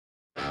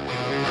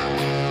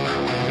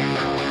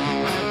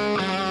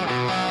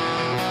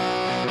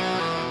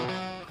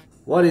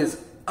What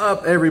is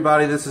up,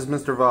 everybody? This is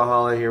Mr.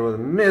 Valhalla here with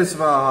Miss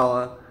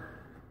Valhalla.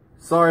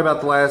 Sorry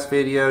about the last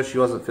video. She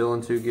wasn't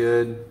feeling too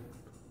good.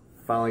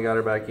 Finally got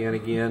her back in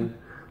again.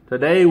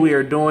 Today we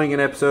are doing an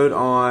episode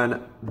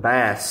on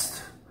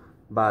Bast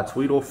by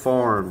Tweedle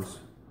Farms.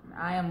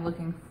 I am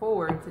looking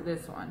forward to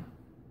this one.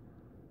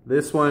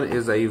 This one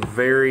is a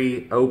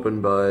very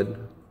open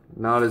bud.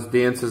 Not as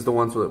dense as the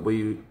ones that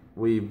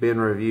we've been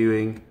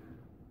reviewing.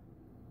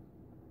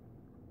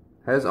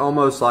 Has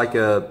almost like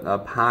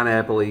a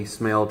pineapple-y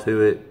smell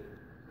to it.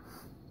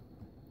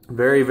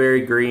 Very,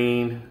 very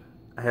green.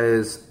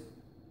 Has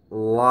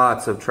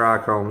lots of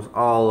trichomes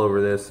all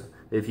over this.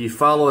 If you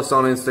follow us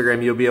on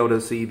Instagram, you'll be able to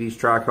see these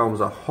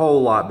trichomes a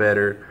whole lot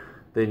better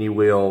than you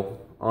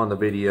will on the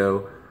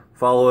video.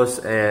 Follow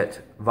us at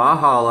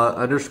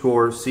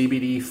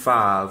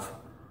Valhalla_CBD5.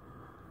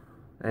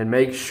 And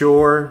make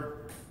sure,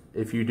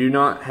 if you do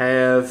not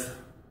have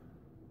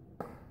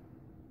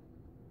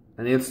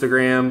an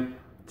Instagram,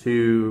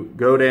 to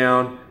go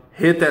down,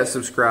 hit that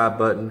subscribe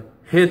button,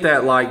 hit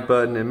that like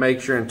button, and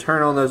make sure and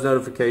turn on those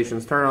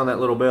notifications, turn on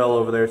that little bell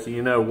over there so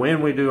you know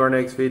when we do our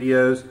next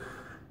videos.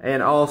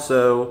 And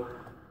also,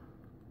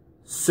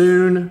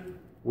 soon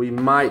we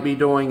might be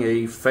doing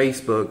a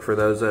Facebook for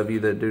those of you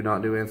that do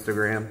not do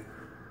Instagram.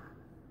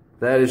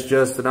 That is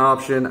just an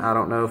option. I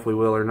don't know if we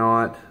will or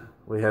not.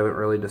 We haven't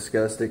really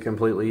discussed it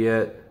completely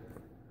yet.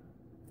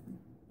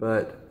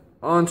 But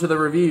on to the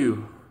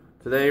review.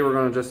 Today we're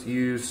going to just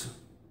use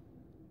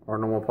our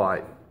normal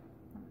pipe.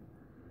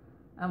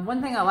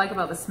 One thing I like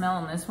about the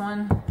smell in this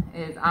one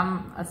is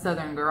I'm a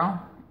Southern girl,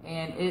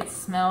 and it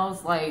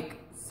smells like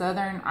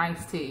Southern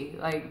iced tea.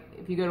 Like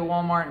if you go to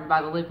Walmart and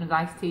buy the Lipton's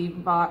iced tea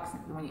box,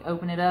 when you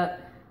open it up,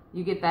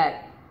 you get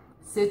that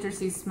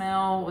citrusy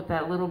smell with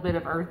that little bit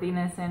of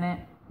earthiness in it.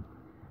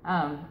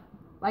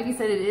 Like you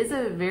said, it is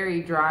a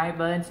very dry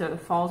bud, so it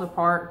falls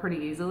apart pretty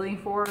easily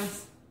for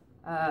us.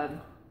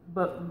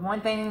 But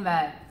one thing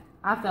that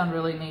I found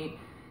really neat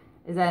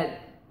is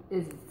that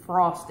it's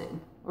frosted.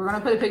 We're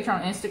gonna put a picture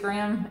on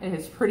Instagram. It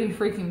is pretty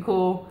freaking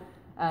cool.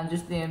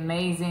 Just the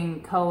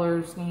amazing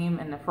color scheme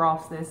and the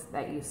frostness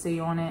that you see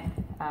on it.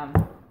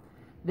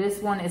 This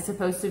one is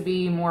supposed to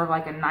be more of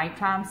like a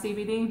nighttime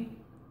CBD.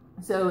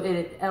 So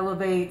it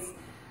elevates,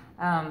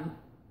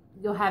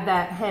 you'll have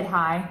that head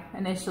high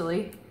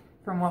initially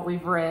from what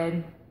we've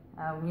read.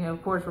 You know,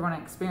 of course we're gonna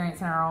experience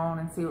it on our own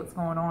and see what's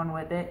going on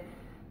with it.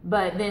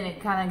 But then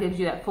it kind of gives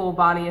you that full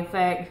body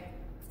effect,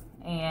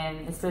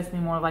 and it's supposed to be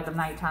more like a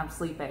nighttime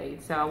sleep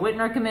aid. So I wouldn't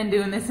recommend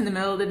doing this in the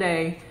middle of the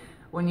day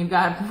when you've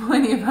got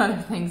plenty of other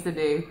things to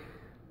do.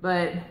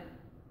 But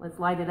let's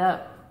light it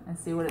up and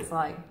see what it's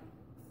like.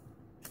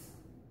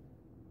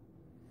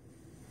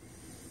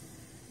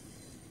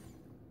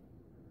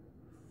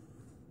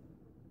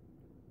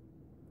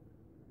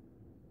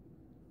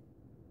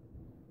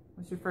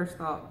 What's your first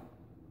thought?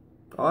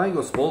 Oh, I ain't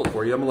gonna spoil it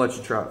for you. I'm gonna let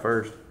you try it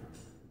first.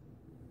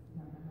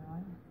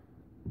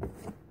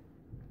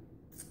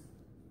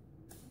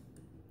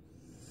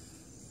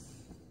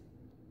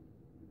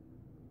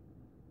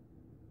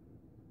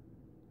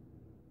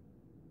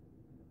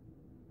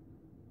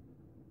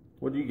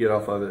 What do you get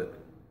off of it?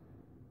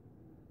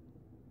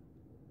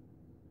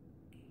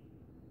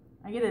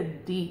 I get a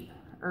deep,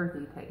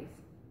 earthy taste.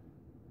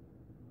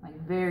 Like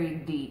very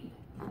deep.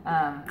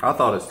 I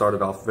thought it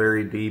started off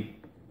very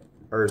deep,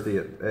 earthy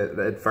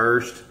at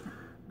first,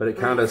 but it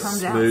kind of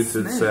smooths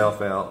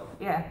itself out.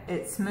 Yeah,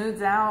 it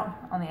smooths out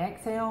on the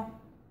exhale.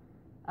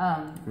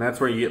 And that's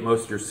where you get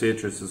most of your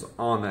citrus, is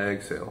on the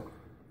exhale.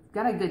 It's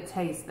got a good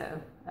taste though.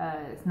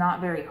 It's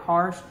not very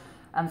harsh.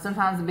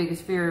 Sometimes the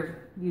biggest fear of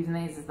using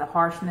these is the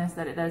harshness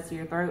that it does to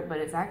your throat, but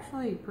it's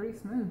actually pretty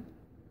smooth.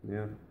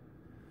 Yeah.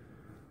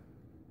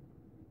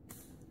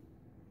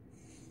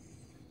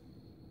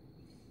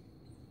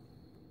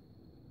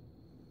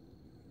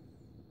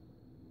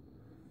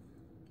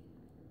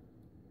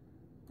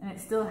 And it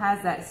still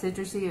has that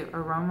citrusy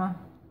aroma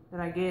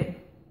that I get.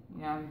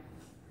 You know,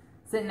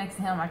 sitting next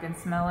to him, I can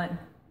smell it.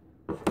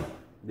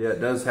 Yeah, it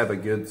does have a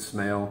good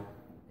smell.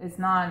 It's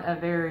not a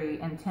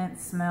very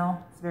intense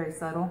smell. It's very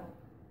subtle.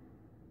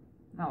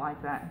 I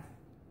like that.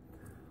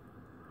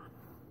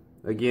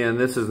 Again,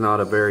 this is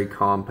not a very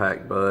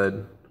compact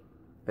bud,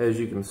 as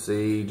you can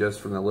see just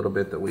from the little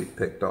bit that we've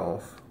picked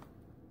off.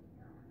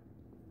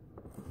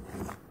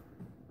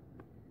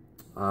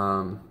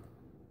 But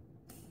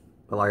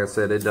like I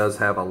said, it does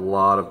have a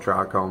lot of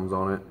trichomes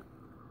on it.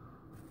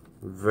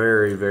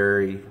 Very,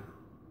 very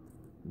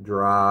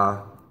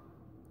dry.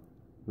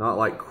 Not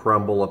like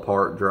crumble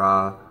apart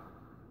dry,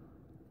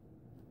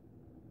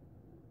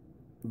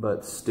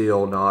 but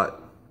still not,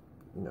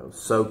 you know,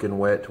 soaking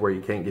wet to where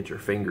you can't get your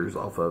fingers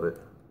off of it,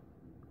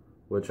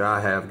 which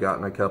I have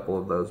gotten a couple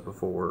of those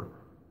before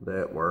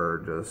that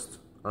were just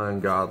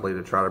ungodly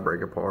to try to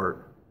break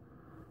apart.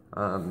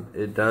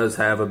 It does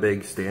have a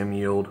big stem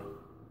yield,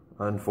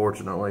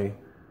 unfortunately,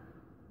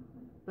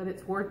 but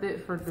it's worth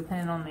it for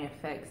depending on the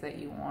effects that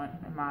you want,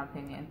 in my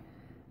opinion.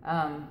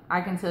 I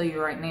can tell you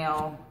right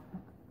now,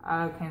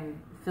 I can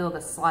feel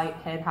the slight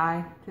head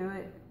high to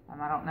it.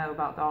 I don't know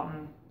about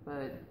Dalton,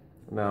 but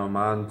No,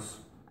 mine's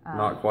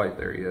not quite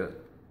there yet.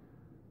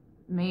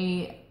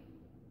 Me,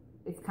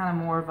 it's kind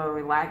of more of a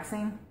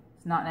relaxing.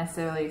 It's not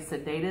necessarily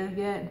sedative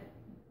yet,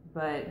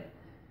 but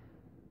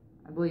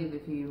I believe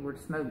if you were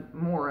to smoke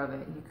more of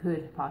it, you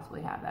could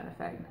possibly have that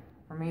effect.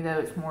 For me, though,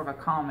 it's more of a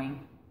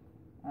calming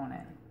on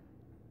it.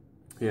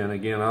 Yeah, and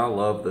again, I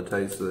love the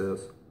taste of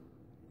this.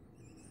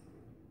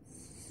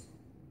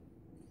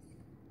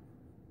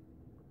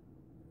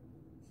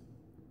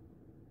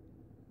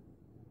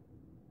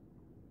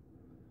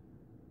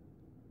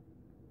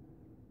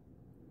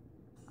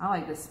 I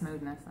like the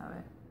smoothness of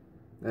it.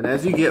 And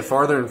as you get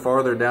farther and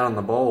farther down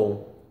the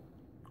bowl,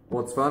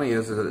 what's funny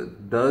is that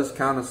it does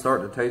kind of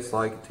start to taste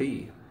like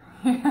tea.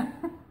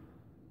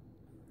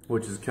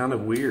 Which is kind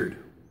of weird.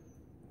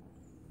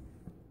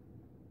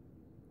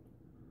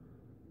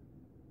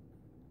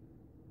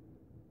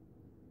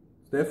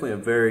 It's definitely a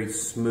very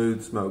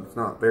smooth smoke. It's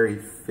not very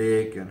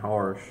thick and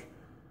harsh.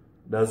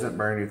 Doesn't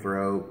burn your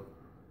throat.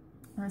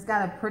 And it's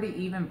got a pretty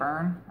even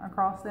burn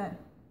across it,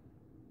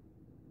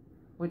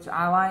 which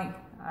I like.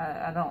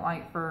 I don't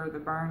like for the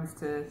burns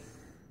to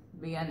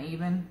be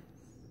uneven.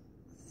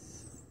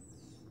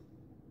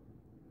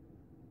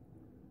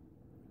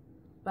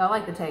 But I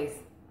like the taste.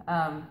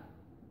 I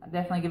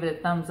definitely give it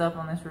a thumbs up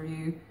on this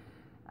review.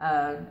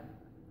 I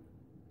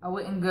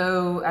wouldn't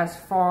go as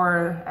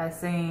far as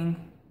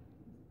saying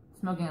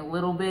smoking a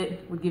little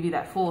bit would give you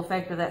that full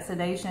effect of that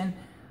sedation,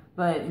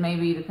 but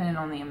maybe depending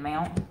on the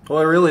amount.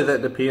 Well, really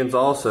that depends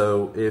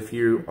also if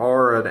you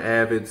are an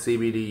avid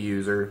CBD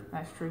user.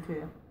 That's true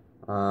too.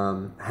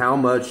 How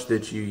much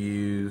that you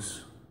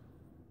use,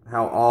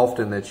 how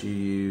often that you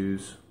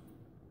use,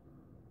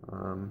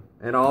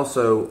 and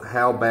also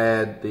how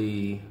bad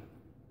the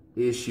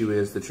issue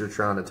is that you're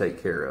trying to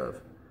take care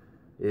of.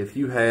 If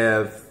you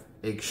have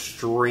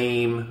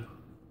extreme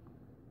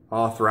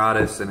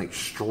arthritis and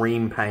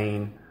extreme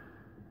pain,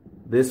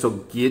 this will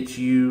get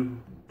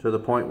you to the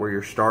point where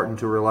you're starting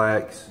to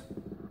relax.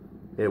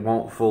 It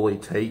won't fully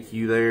take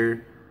you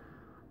there,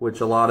 which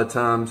a lot of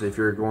times if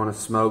you're going to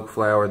smoke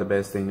flower, the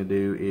best thing to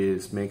do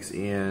is mix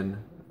in,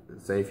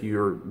 say if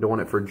you're doing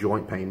it for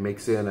joint pain,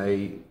 mix in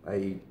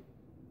a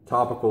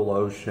topical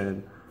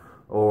lotion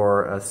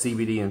or a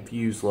CBD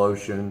infused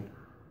lotion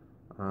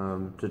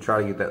to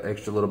try to get that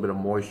extra little bit of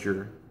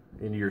moisture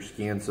into your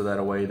skin, so that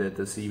a way that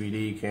the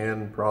CBD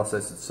can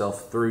process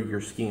itself through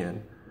your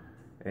skin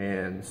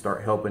and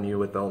start helping you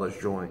with all those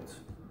joints.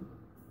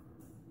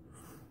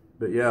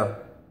 But yeah,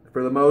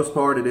 for the most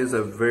part, it is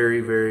a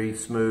very, very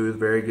smooth,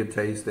 very good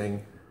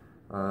tasting.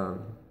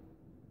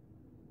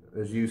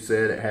 As you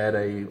said, it had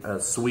a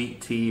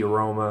sweet tea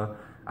aroma.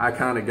 I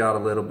kind of got a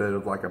little bit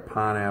of like a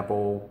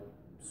pineapple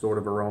sort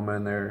of aroma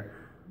in there.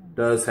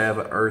 Does have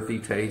an earthy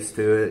taste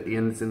to it.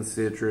 Ends in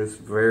citrus,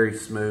 very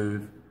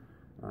smooth.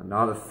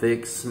 Not a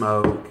thick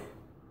smoke.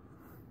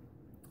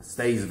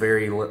 Stays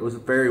was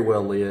very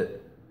well lit.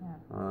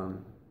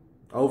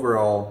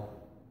 Overall,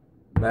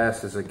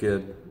 Bast is a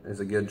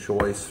good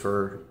choice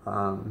for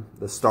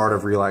the start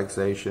of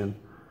relaxation.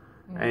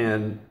 Yeah.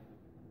 And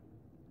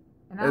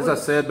as I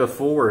said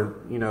before,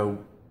 you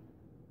know,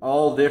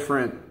 all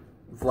different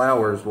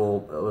flowers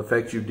will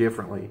affect you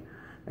differently,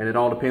 and it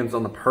all depends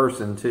on the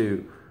person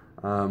too.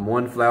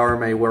 One flower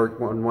may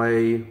work one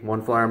way,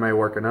 one flower may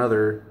work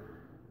another,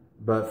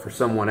 but for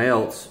someone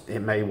else, it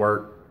may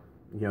work,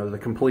 you know, the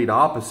complete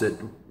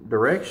opposite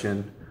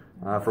direction.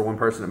 For one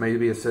person, it may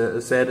be a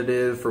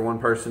sedative. For one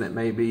person, it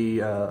may be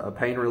a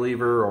pain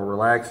reliever or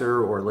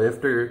relaxer or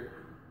lifter.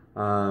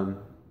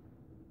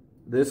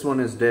 This one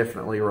is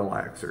definitely a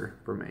relaxer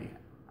for me.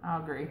 I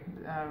agree.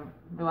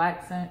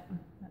 Relaxant.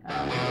 For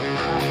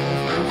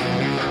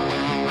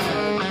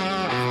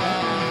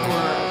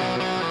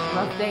a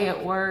rough day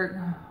at work,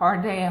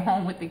 hard day at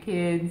home with the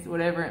kids,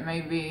 whatever it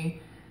may be,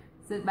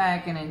 sit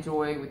back and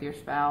enjoy with your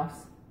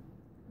spouse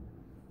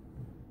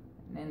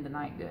and end the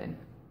night good.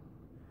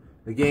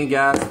 Again,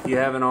 guys, if you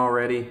haven't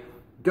already,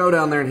 go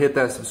down there and hit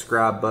that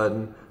subscribe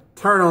button.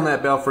 Turn on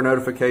that bell for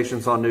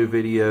notifications on new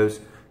videos,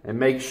 and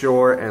make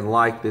sure and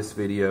like this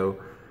video.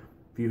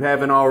 If you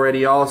haven't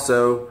already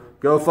also,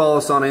 go follow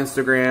us on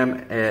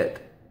Instagram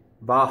at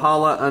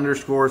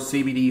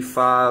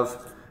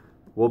Valhalla_CBD5.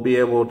 We'll be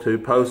able to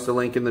post a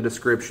link in the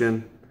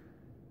description.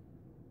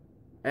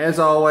 As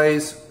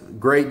always,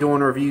 great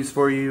doing reviews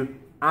for you.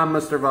 I'm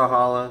Mr.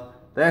 Valhalla.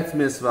 That's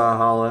Miss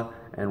Valhalla,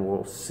 and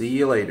we'll see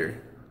you later.